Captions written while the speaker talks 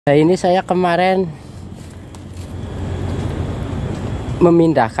Nah, ini saya kemarin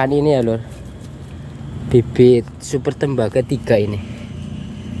memindahkan ini ya lur, bibit Super Tembaga 3 ini.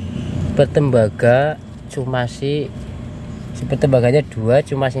 Super Tembaga cumasi, Super Tembaganya 2,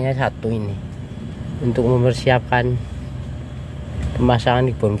 cumasinya 1 ini. Untuk mempersiapkan pemasangan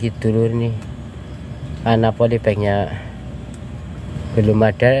di Bon gitu lur nih. Karena polybagnya belum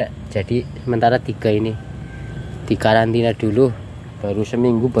ada, jadi sementara 3 ini dikarantina dulu, baru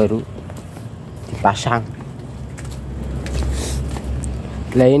seminggu baru dipasang.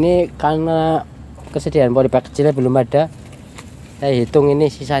 Nah ini karena kesediaan polybag kecilnya belum ada, saya hitung ini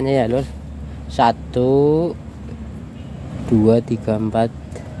sisanya ya lur. 1 2 3 4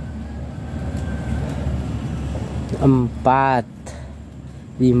 4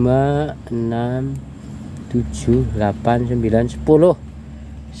 5 6 7 8 9 10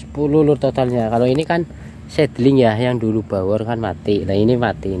 lur totalnya. Kalau ini kan seedling ya, yang dulu bawor kan mati. Nah ini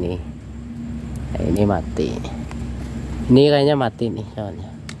mati nih. Nah ini mati. Ini kayaknya mati nih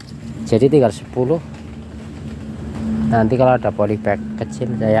soalnya. Jadi tinggal 10. Nanti kalau ada polybag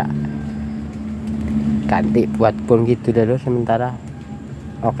kecil saya ganti buat bon gitu dulu sementara.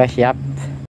 Oke, siap.